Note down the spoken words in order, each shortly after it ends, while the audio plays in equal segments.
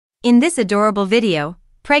In this adorable video,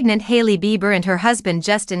 pregnant Hailey Bieber and her husband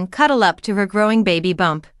Justin cuddle up to her growing baby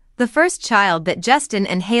bump. The first child that Justin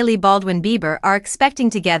and Hailey Bieber are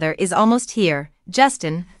expecting together is almost here.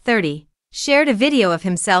 Justin, 30, shared a video of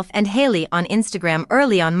himself and Hailey on Instagram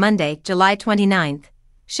early on Monday, July 29,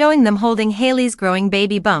 showing them holding Hailey's growing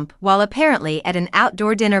baby bump while apparently at an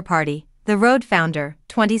outdoor dinner party. The Road founder,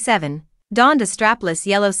 27, donned a strapless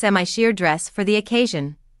yellow semi-sheer dress for the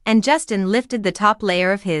occasion, and Justin lifted the top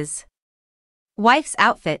layer of his wife's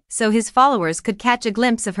outfit so his followers could catch a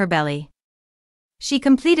glimpse of her belly. She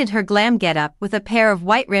completed her glam getup with a pair of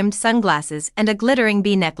white-rimmed sunglasses and a glittering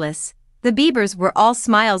bee necklace. The Biebers were all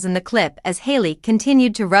smiles in the clip as Hailey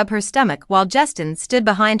continued to rub her stomach while Justin stood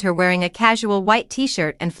behind her wearing a casual white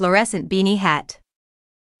t-shirt and fluorescent beanie hat.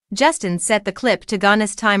 Justin set the clip to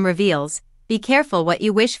Ghana's Time reveals, "Be careful what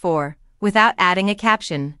you wish for," without adding a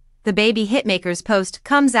caption. The baby hitmaker's post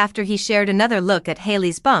comes after he shared another look at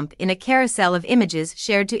Hailey's bump in a carousel of images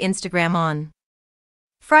shared to Instagram on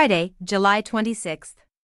Friday, July 26.